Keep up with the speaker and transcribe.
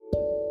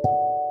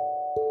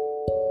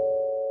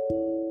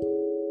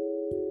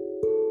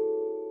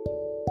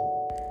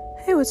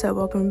Hey, what's up?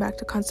 Welcome back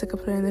to Constant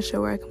Complaining, the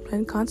show where I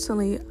complain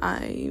constantly.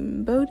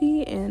 I'm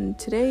Bodhi, and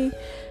today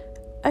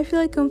I feel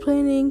like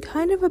complaining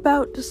kind of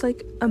about just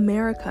like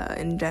America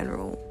in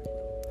general.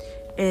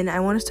 And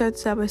I want to start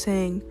this out by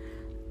saying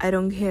I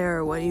don't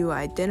care what you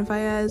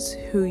identify as,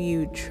 who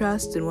you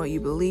trust, and what you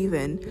believe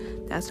in.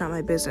 That's not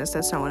my business.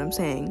 That's not what I'm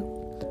saying.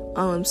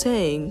 All I'm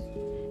saying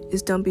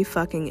is don't be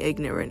fucking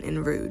ignorant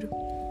and rude.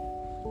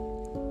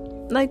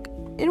 Like,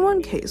 in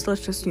one case, let's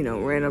just,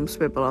 random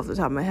spitball off the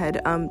top of my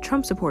head,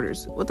 Trump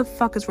supporters, what the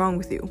fuck is wrong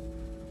with you?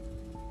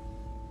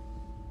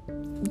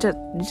 Just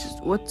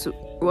what's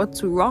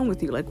wrong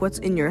with you? Like, what's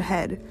in your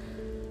head?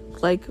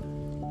 Like,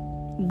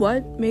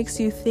 what makes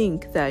you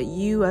think that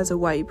you as a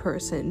white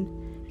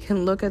person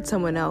can look at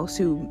someone else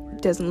who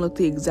doesn't look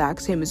the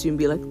exact same as you and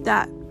be like,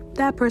 that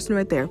person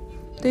right there,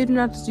 they don't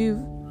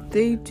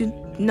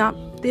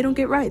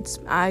get rights.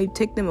 I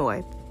take them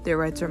away. Their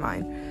rights are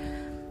mine.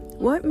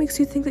 What makes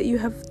you think that you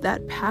have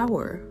that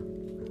power?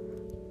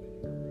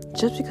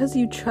 Just because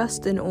you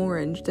trust an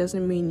orange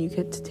doesn't mean you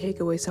get to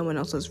take away someone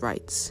else's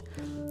rights.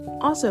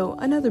 Also,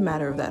 another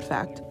matter of that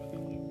fact.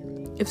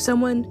 If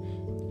someone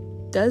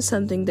does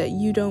something that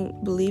you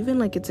don't believe in,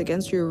 like it's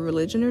against your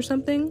religion or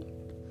something,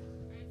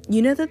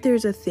 you know that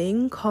there's a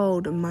thing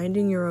called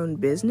minding your own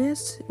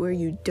business where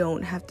you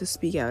don't have to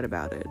speak out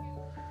about it.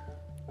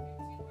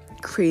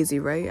 Crazy,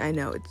 right? I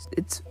know,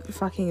 it's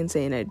fucking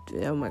insane.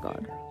 Oh my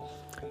god.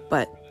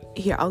 But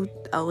here, I'll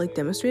like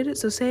demonstrate it.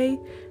 So say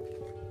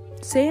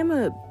I'm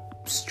a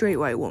straight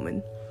white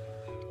woman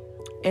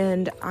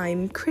and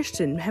I'm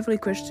Christian, heavily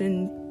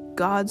Christian,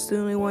 God's the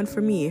only one for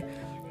me,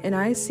 and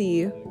I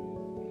see,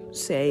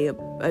 say, a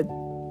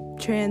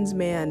trans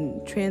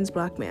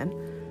black man.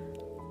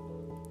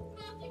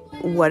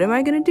 What am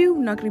I gonna do?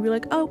 I'm not gonna be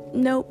like, oh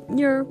no,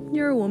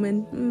 you're a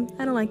woman,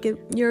 I don't like it,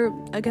 you're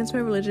against my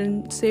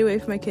religion, stay away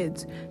from my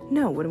kids.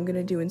 No, what I'm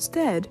gonna do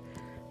instead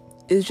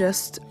is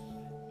just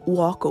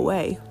walk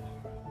away.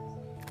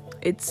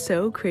 It's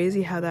so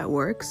crazy how that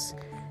works.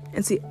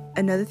 And see,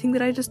 another thing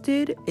that I just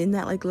did in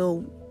that like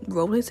little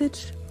roleplay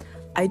stitch,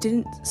 I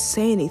didn't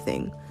say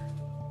anything.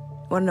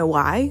 Wanna know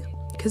why?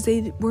 Because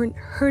they weren't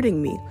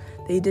hurting me.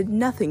 They did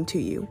nothing to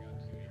you.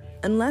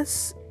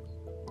 Unless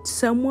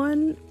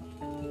someone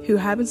who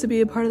happens to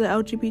be a part of the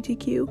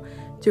LGBTQ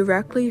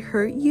directly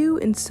hurt you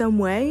in some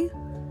way,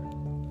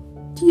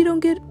 you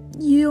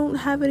don't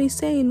have any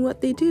say in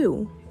what they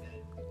do.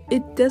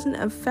 It doesn't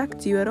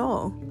affect you at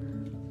all.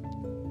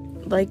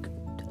 Like,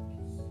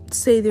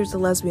 say there's a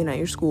lesbian at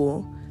your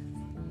school.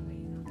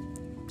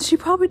 She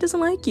probably doesn't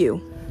like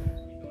you.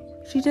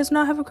 She does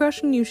not have a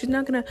crush on you. She's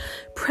not gonna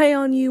prey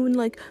on you in,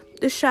 like,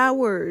 the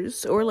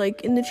showers or,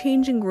 like, in the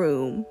changing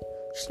room.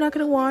 She's not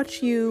gonna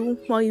watch you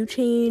while you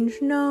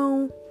change.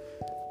 No.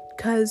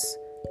 Because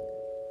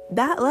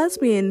that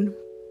lesbian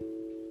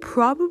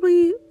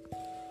probably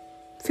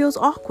feels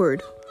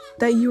awkward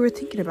that you were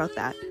thinking about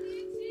that.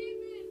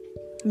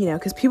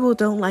 Because people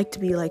don't like to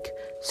be, like,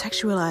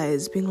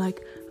 sexualized, being like,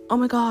 oh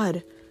my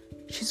god,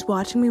 she's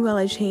watching me while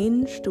I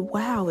changed?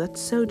 Wow, that's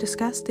so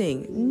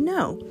disgusting.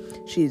 No,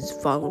 she's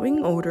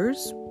following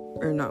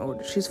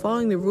she's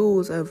following the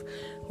rules of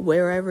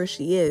wherever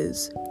she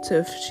is. So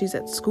if she's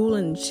at school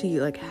and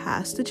she, like,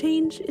 has to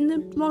change in the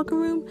locker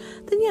room,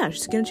 then yeah,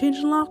 she's gonna change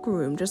in the locker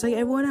room, just like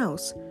everyone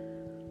else.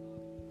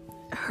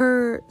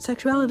 Her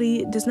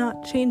sexuality does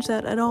not change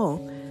that at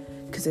all,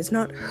 because it's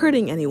not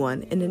hurting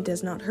anyone, and it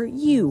does not hurt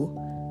you.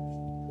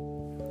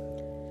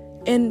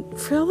 And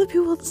for all the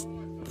people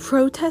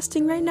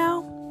protesting right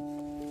now,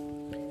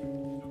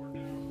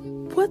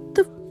 what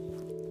the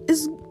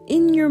is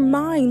in your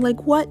mind?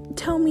 Like, what?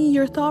 Tell me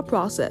your thought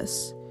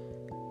process.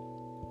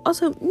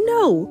 Also,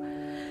 no,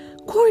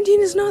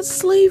 quarantine is not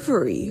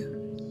slavery.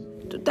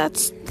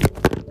 That's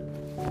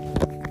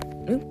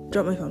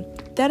drop my phone.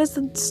 That is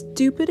the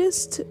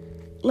stupidest,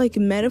 like,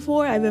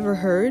 metaphor I've ever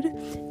heard.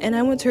 And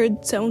I once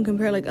heard someone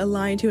compare, like, a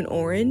lion to an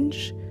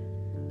orange.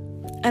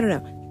 I don't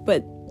know,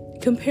 but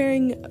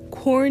comparing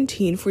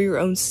quarantine for your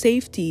own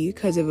safety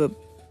because of a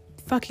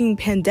fucking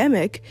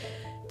pandemic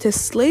to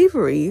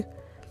slavery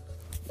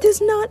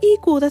does not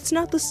equal. That's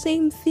not the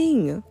same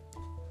thing.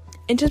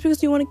 And just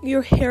because you want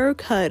your hair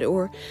cut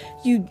or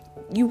you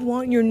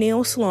want your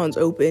nail salons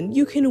open,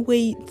 you can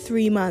wait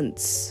 3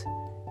 months.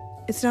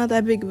 It's not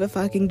that big of a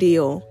fucking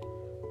deal.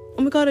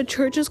 Oh my god, a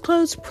church is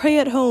closed? Pray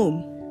at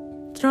home.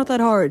 It's not that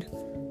hard.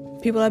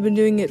 People have been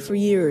doing it for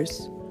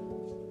years.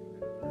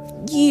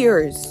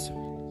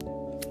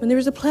 When there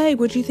was a plague,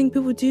 what do you think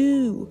people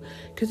do?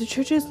 Because the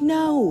churches,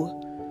 no.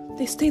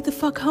 They stay the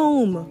fuck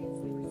home.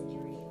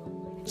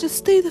 Just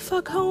stay the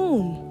fuck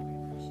home.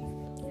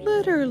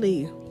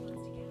 Literally.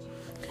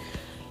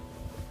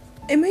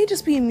 It may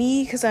just be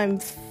me, because I'm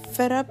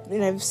fed up,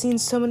 and I've seen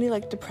so many,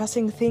 like,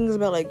 depressing things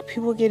about, like,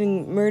 people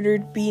getting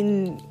murdered,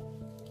 beaten,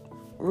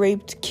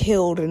 raped,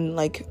 killed, and,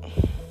 like,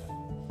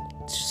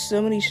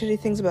 so many shitty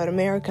things about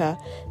America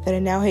that I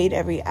now hate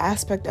every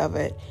aspect of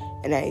it,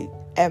 and I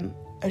am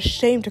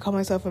ashamed to call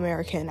myself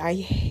American.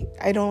 I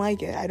don't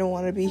like it. I don't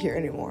want to be here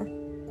anymore.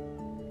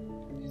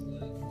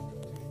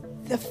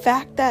 The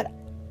fact that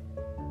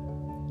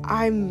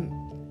a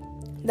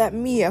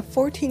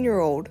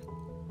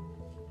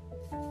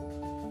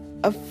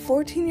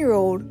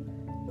 14-year-old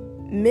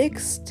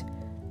mixed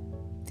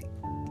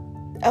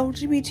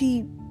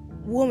LGBT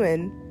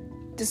woman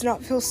does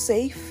not feel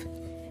safe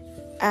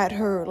at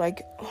her,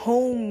 like,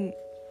 home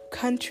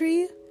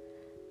country.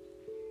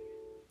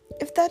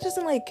 If that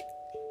doesn't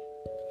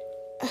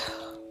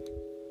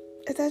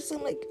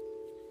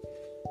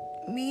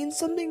mean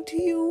something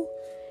to you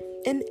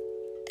in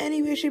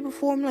any way, shape, or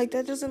form, like,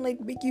 that doesn't, like,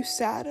 make you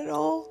sad at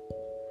all,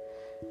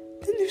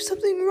 then there's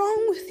something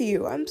wrong with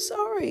you. I'm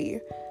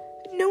sorry.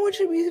 No one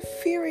should be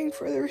fearing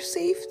for their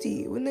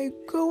safety when they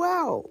go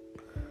out.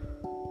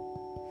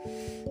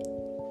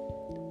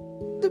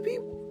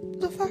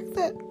 The fact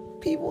that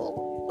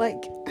people,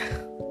 like,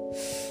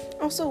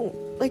 also,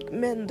 like,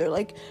 men, they're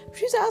like,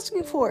 she's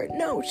asking for it.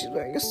 No, she's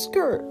wearing a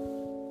skirt.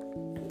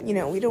 You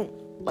know, we don't,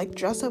 like,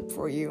 dress up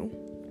for you.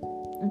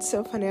 It's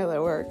so funny how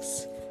that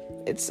works.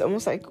 It's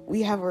almost like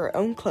we have our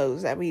own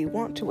clothes that we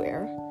want to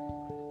wear.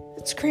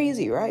 It's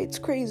crazy, right? It's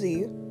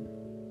crazy.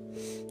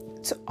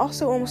 It's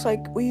also almost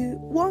like we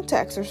want to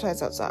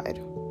exercise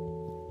outside.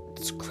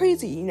 It's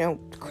crazy, you know,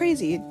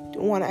 crazy. I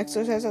want to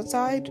exercise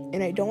outside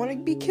and I don't want to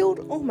be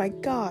killed. Oh my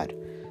god.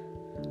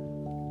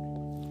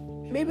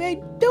 Maybe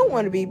I don't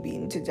want to be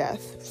beaten to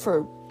death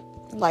for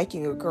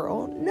liking a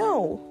girl.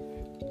 No.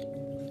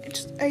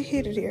 I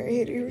hate it here. I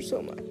hate it here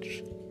so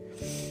much.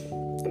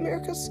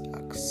 America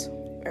sucks.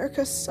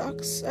 America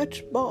sucks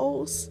such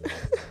balls.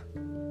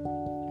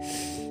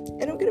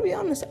 And I'm gonna be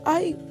honest,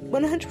 I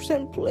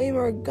 100% blame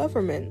our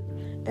government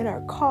and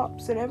our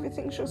cops, and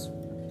everything's just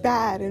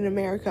bad in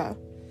America.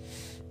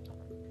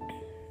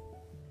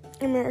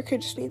 America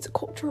just needs a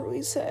cultural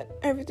reset.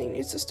 Everything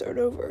needs to start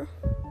over.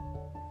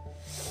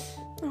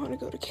 I want to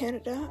go to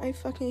Canada. I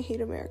fucking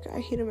hate America.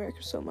 I hate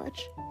America so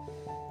much.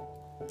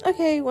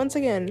 Okay, once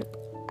again,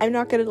 I'm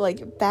not gonna,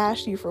 like,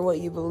 bash you for what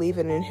you believe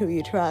in and who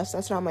you trust.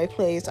 That's not my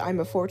place.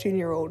 I'm a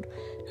 14-year-old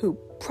who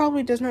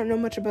probably does not know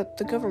much about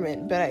the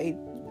government, but I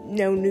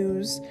know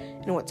news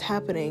and what's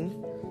happening.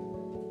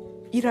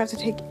 You don't have to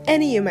take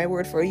any of my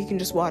word for it. You can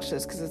just watch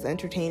this because it's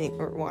entertaining,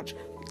 or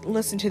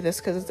listen to this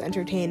because it's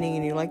entertaining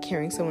and you like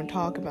hearing someone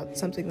talk about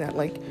something that,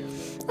 like,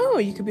 oh,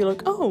 you could be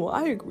like, oh,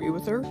 I agree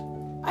with her.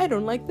 I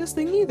don't like this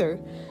thing either.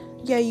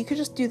 Yeah, you could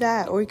just do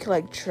that, or you could,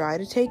 like, try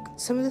to take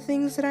some of the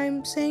things that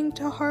I'm saying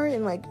to heart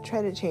and, like,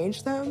 try to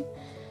change them.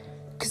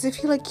 Because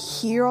if you, like,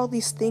 hear all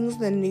these things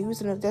in the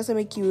news and it doesn't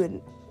make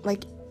you,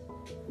 like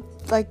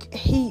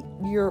hate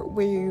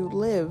where you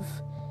live,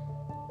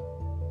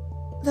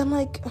 then,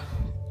 like,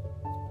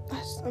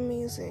 that's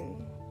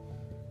amazing.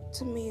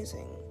 It's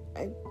amazing.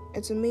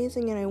 It's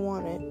amazing and I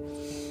want it.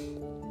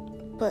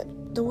 But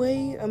the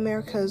way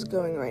America is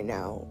going right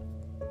now,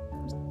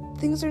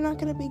 things are not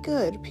going to be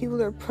good.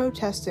 People are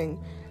protesting.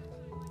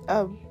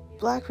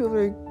 Black people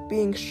are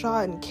being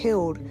shot and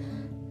killed.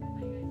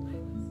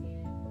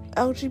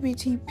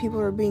 LGBT people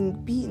are being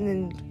beaten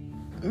and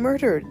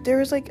murdered. There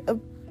was, like, a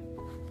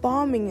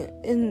bombing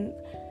in,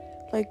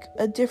 like,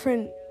 a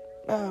different,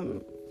 I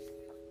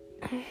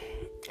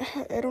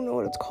don't know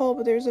what it's called,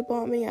 but there's a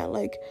bombing at,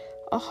 like,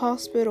 a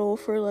hospital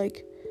for,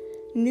 like,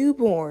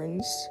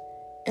 newborns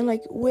and,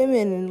 like,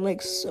 women, and,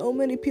 like, so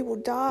many people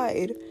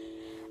died.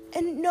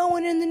 And no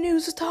one in the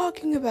news is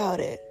talking about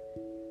it.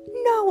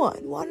 No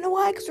one. Wanna know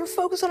why? Because we're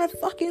focused on a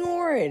fucking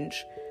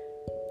orange.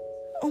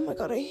 Oh my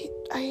god, I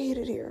hate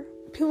it here.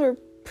 People are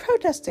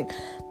protesting.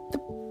 The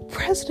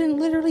president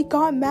literally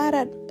got mad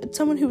at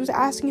someone who was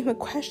asking him a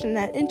question in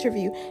that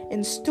interview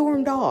and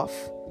stormed off.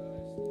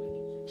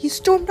 He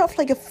stormed off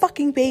like a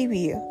fucking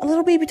baby. A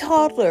little baby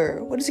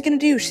toddler. What is he gonna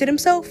do? Shit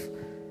himself?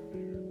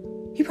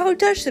 He probably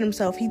does shit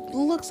himself. He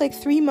looks like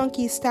 3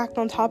 monkeys stacked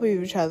on top of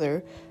each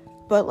other.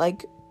 But,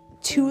 like,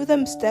 2 of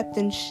them stepped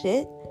in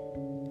shit,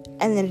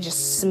 and then it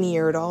just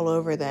smeared all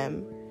over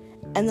them.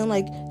 And then,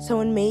 like,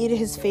 someone made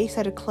his face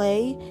out of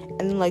clay,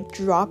 and then, like,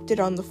 dropped it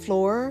on the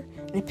floor,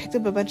 and it picked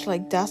up a bunch of,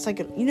 like, dust, like,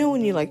 you know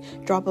when you, like,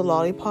 drop a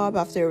lollipop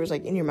after it was,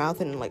 like, in your mouth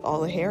and, like,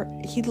 all the hair?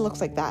 He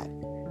looks like that.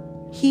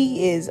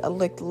 He is a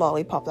licked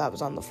lollipop that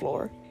was on the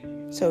floor.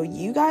 So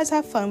you guys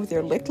have fun with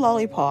your licked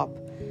lollipop,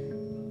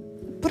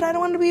 but I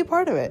don't want to be a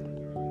part of it.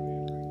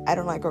 I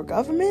don't like our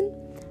government.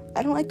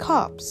 I don't like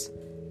cops.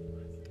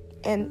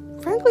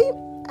 And frankly,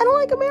 I don't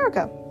like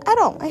America at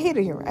all. I hate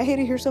it here. I hate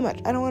it here so much.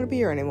 I don't want to be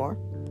here anymore.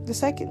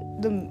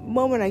 The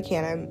moment I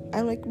can,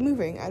 I'm like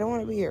moving. I don't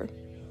want to be here.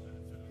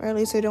 Or at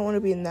least I don't want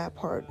to be in that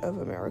part of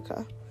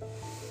America.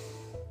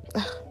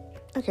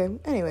 Okay,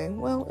 anyway,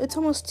 well, it's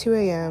almost 2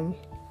 a.m.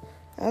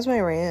 That was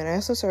my rant. I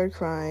also started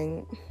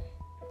crying.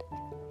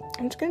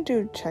 I'm just gonna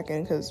do a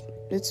check-in because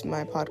it's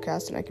my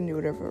podcast and I can do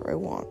whatever I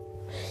want.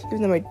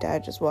 Even though my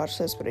dad just watched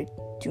this, but I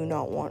do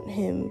not want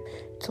him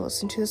to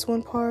listen to this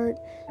one part,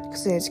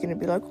 because then he's gonna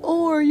be like,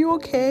 oh, are you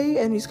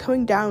okay? And he's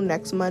coming down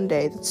next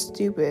Monday. That's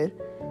stupid.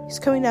 He's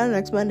coming down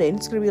next Monday and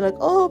he's gonna be like,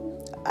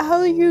 oh, how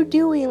are you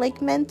doing,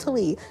 like,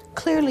 mentally?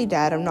 Clearly,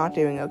 Dad, I'm not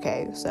doing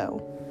okay,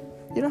 so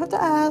you don't have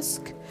to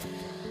ask.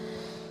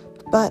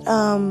 But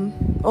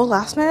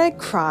last night I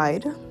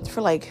cried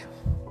for like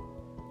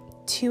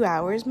 2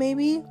 hours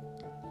maybe,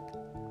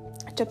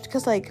 just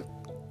because, like,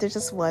 there's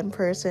just one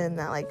person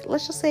that, like,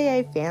 let's just say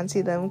I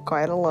fancy them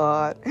quite a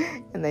lot,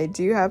 and they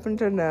do happen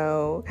to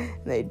know,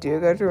 and they do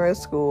go to our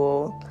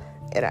school,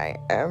 and I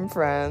am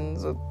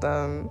friends with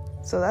them,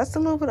 so that's a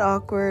little bit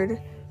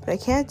awkward, but I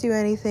can't do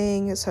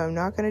anything, so I'm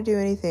not gonna do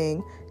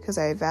anything, because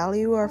I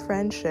value our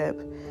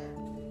friendship.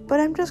 But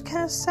I'm just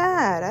kind of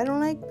sad. I don't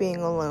like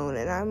being alone,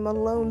 and I'm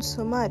alone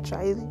so much.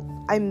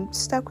 I'm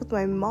stuck with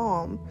my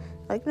mom.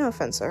 Like, no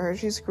offense to her,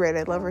 she's great,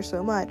 I love her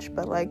so much,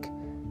 but, like,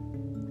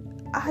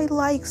 I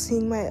like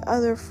seeing my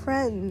other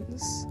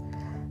friends.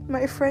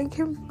 My friend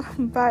came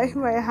by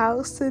my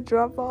house to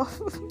drop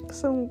off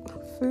some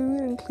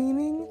food and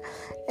cleaning,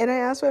 and I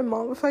asked my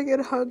mom if I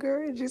could hug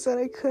her, and she said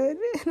I could,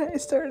 and I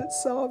started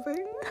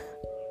sobbing.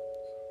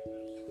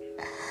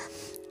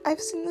 I've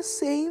seen the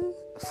same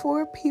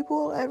 4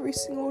 people every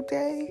single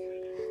day,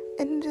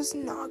 and it is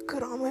not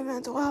good on my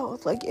mental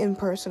health. Like, in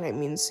person, I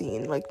mean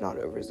seeing, like, not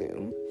over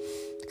Zoom.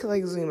 Because,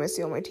 like, Zoom, I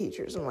see all my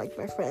teachers and, like,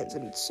 my friends,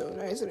 and it's so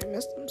nice, and I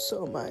miss them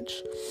so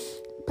much.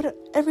 But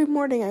every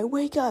morning, I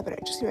wake up, and I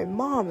just see my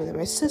mom, and then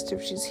my sister,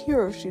 if she's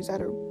here, or if she's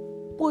at her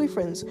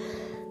boyfriend's,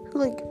 who,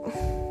 like...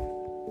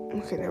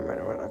 Okay, never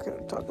mind, we're not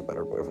gonna talk about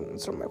her boyfriend,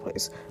 that's from my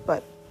place.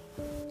 But,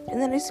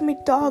 and then I see my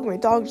dog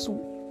just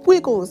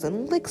wiggles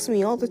and licks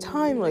me all the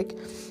time, like,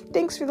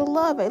 thanks for the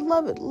love, I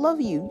love it,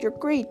 love you, you're a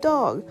great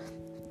dog.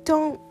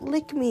 Don't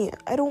lick me,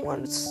 I don't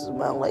want to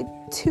smell like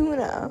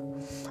tuna.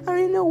 I don't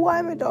even know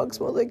why my dog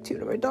smells like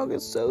tuna. My dog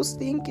is so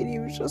stinky, he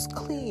was just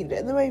cleaned.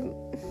 And then I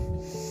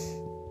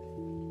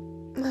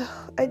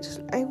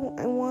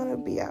want to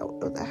be out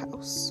of the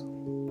house.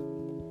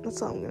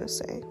 That's all I'm gonna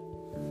say.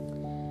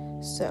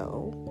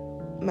 So,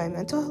 my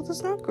mental health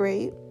is not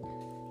great.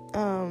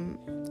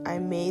 I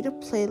made a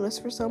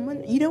playlist for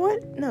someone. You know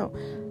what? No.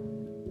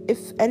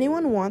 If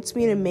anyone wants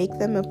me to make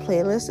them a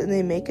playlist and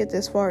they make it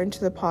this far into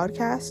the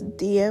podcast,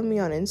 DM me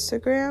on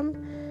Instagram.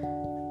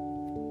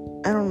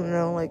 I don't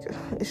know, like,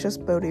 it's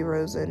just Bodhi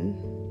Rosen.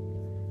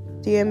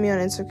 DM me on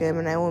Instagram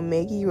and I will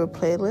make you a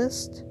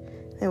playlist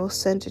and I will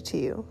send it to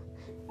you.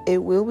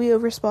 It will be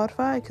over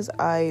Spotify because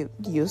I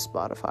use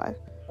Spotify.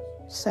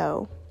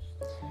 So,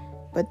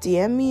 but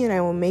DM me and I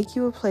will make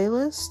you a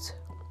playlist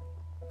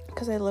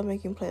because I love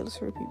making playlists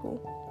for people.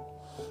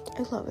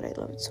 I love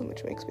it so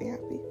much, it makes me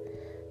happy.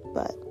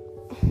 But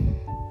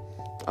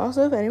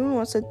also, if anyone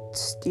wants to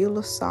steal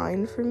a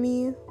sign from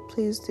me,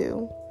 please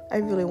do. I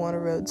really want a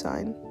road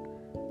sign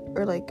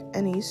or like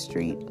any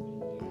street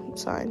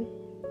sign.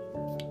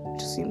 It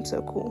just seems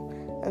so cool.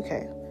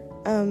 Okay,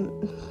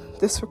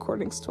 this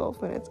recording's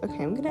 12 minutes.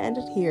 Okay, I'm gonna end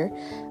it here.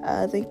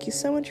 Thank you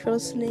so much for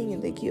listening,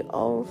 and thank you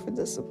all for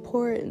the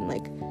support and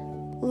like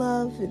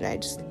love, and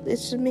it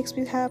just makes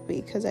me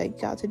happy because I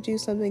got to do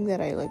something that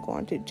I like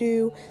want to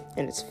do,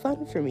 and it's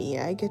fun for me.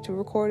 I get to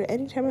record it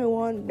anytime I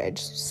want. I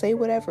just say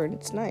whatever, and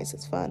it's nice,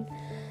 it's fun.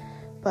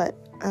 But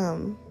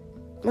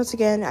once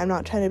again, I'm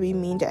not trying to be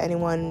mean to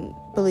anyone.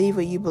 Believe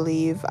what you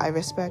believe, I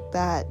respect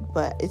that,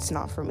 but it's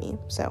not for me.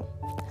 So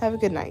have a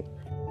good night.